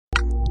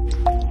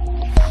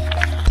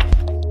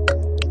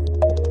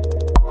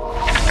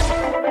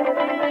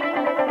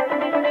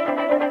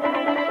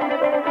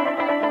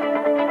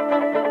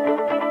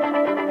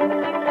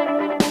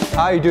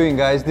How are you doing,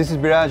 guys? This is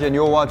Biraj and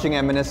you're watching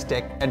M&S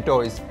Tech and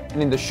Toys.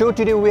 And in the show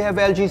today we have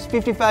LG's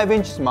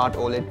 55-inch Smart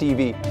OLED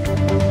TV.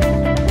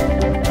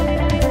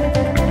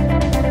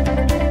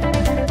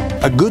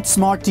 A good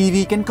smart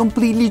TV can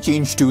completely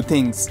change two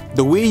things: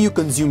 the way you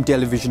consume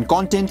television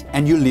content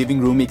and your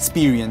living room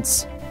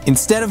experience.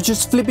 Instead of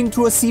just flipping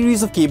through a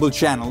series of cable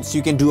channels,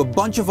 you can do a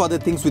bunch of other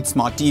things with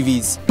smart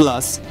TVs.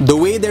 Plus, the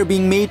way they're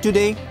being made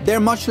today, they're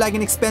much like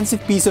an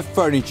expensive piece of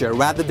furniture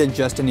rather than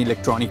just an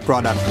electronic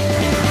product.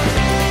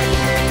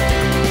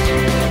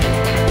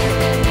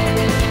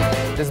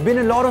 There's been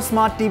a lot of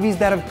smart TVs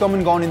that have come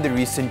and gone in the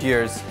recent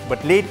years,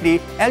 but lately,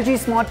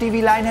 LG's Smart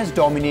TV line has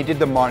dominated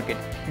the market,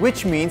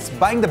 which means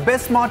buying the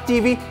best smart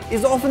TV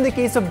is often the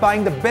case of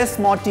buying the best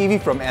smart TV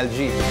from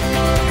LG.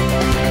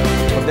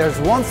 But there's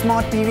one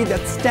smart TV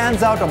that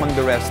stands out among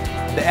the rest,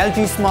 the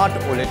LG Smart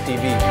OLED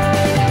TV.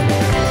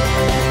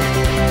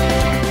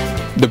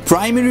 The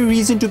primary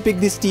reason to pick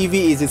this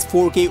TV is its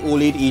 4K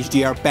OLED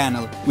HDR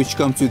panel, which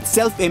comes with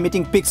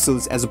self-emitting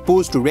pixels as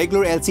opposed to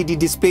regular LCD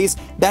displays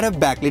that have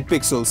backlit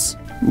pixels.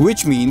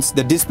 Which means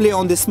the display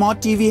on this smart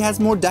TV has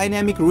more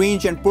dynamic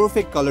range and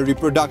perfect color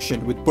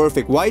reproduction with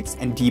perfect whites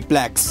and deep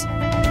blacks.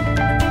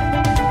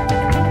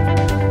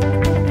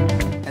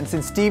 And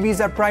since TVs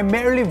are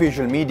primarily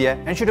visual media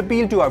and should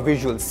appeal to our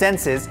visual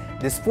senses,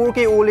 this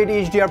 4K OLED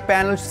HDR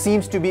panel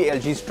seems to be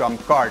LG's trump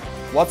card.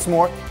 What's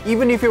more,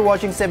 even if you're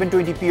watching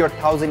 720p or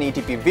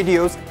 1080p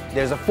videos,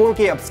 there's a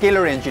 4K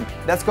upscaler engine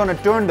that's gonna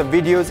turn the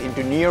videos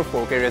into near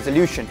 4K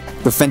resolution.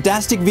 The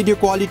fantastic video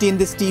quality in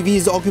this TV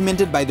is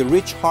augmented by the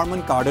rich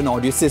Harman Kardon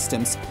audio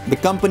systems, the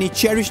company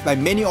cherished by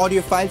many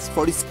audiophiles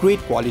for its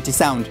great quality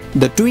sound.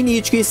 The twin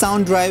HK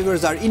sound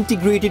drivers are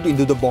integrated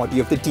into the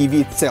body of the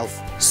TV itself,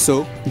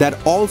 so that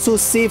also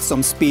saves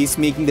some space,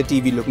 making the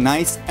TV look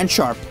nice and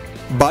sharp.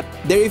 But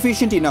they're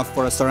efficient enough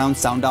for a surround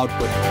sound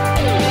output.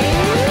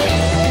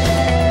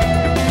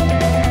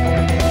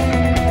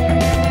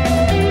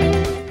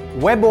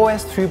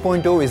 WebOS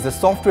 3.0 is the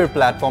software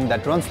platform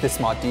that runs this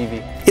smart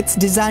TV. It's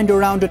designed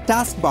around a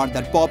taskbar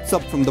that pops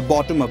up from the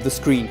bottom of the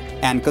screen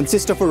and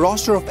consists of a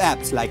roster of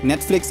apps like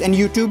Netflix and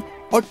YouTube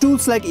or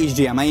tools like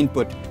HDMI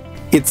input.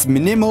 It's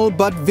minimal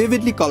but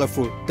vividly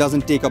colorful,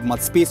 doesn't take up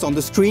much space on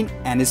the screen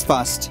and is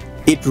fast.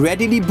 It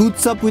readily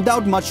boots up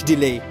without much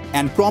delay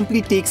and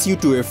promptly takes you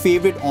to your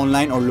favorite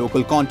online or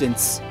local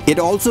contents. It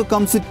also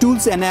comes with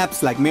tools and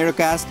apps like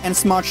Miracast and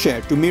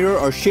SmartShare to mirror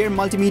or share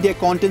multimedia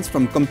contents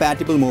from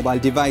compatible mobile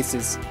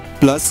devices.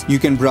 Plus, you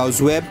can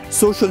browse web,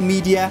 social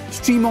media,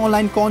 stream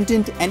online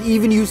content and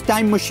even use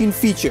Time Machine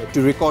feature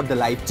to record the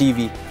live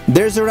TV.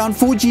 There's around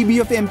 4 GB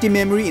of empty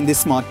memory in this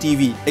smart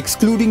TV,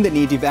 excluding the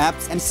native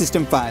apps and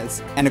system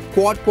files, and a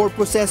quad-core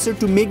processor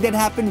to make that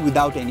happen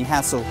without any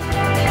hassle.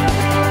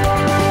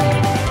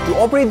 To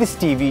operate this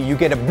TV, you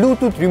get a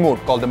Bluetooth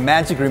remote called the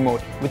Magic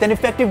Remote with an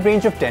effective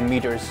range of 10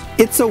 meters.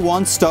 It's a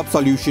one-stop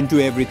solution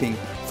to everything,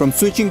 from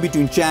switching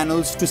between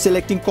channels to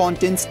selecting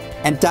contents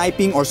and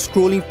typing or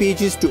scrolling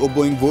pages to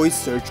obeying voice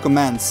search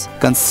commands.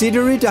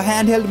 Consider it a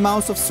handheld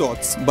mouse of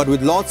sorts, but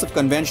with lots of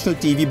conventional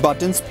TV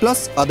buttons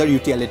plus other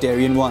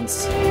utilitarian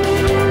ones.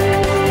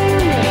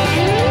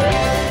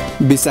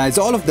 Besides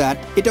all of that,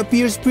 it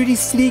appears pretty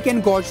sleek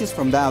and gorgeous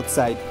from the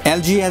outside.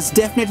 LG has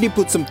definitely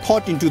put some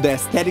thought into the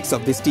aesthetics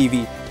of this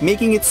TV,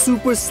 making it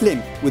super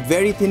slim with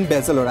very thin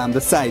bezel around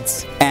the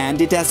sides.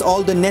 And it has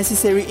all the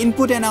necessary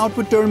input and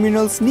output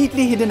terminals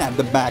neatly hidden at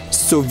the back.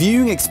 So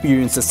viewing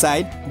experience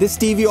aside, this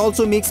TV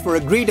also makes for a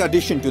great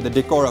addition to the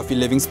decor of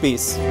your living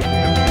space.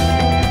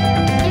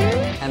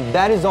 And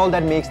that is all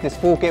that makes this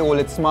 4K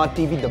OLED Smart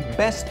TV the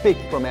best pick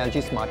from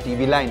LG Smart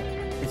TV line.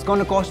 It's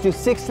gonna cost you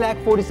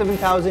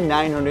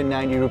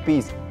 6,47,990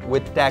 rupees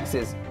with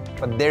taxes.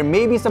 But there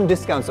may be some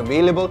discounts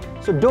available,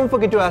 so don't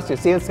forget to ask your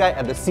sales guy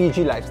at the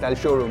CG Lifestyle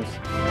showrooms.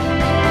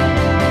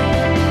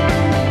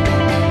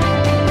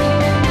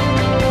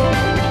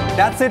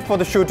 That's it for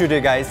the show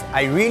today, guys.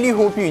 I really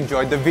hope you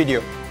enjoyed the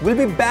video. We'll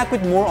be back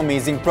with more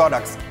amazing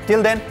products.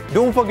 Till then,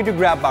 don't forget to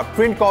grab our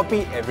print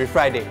copy every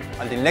Friday.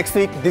 Until next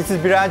week, this is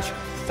Biraj,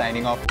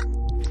 signing off.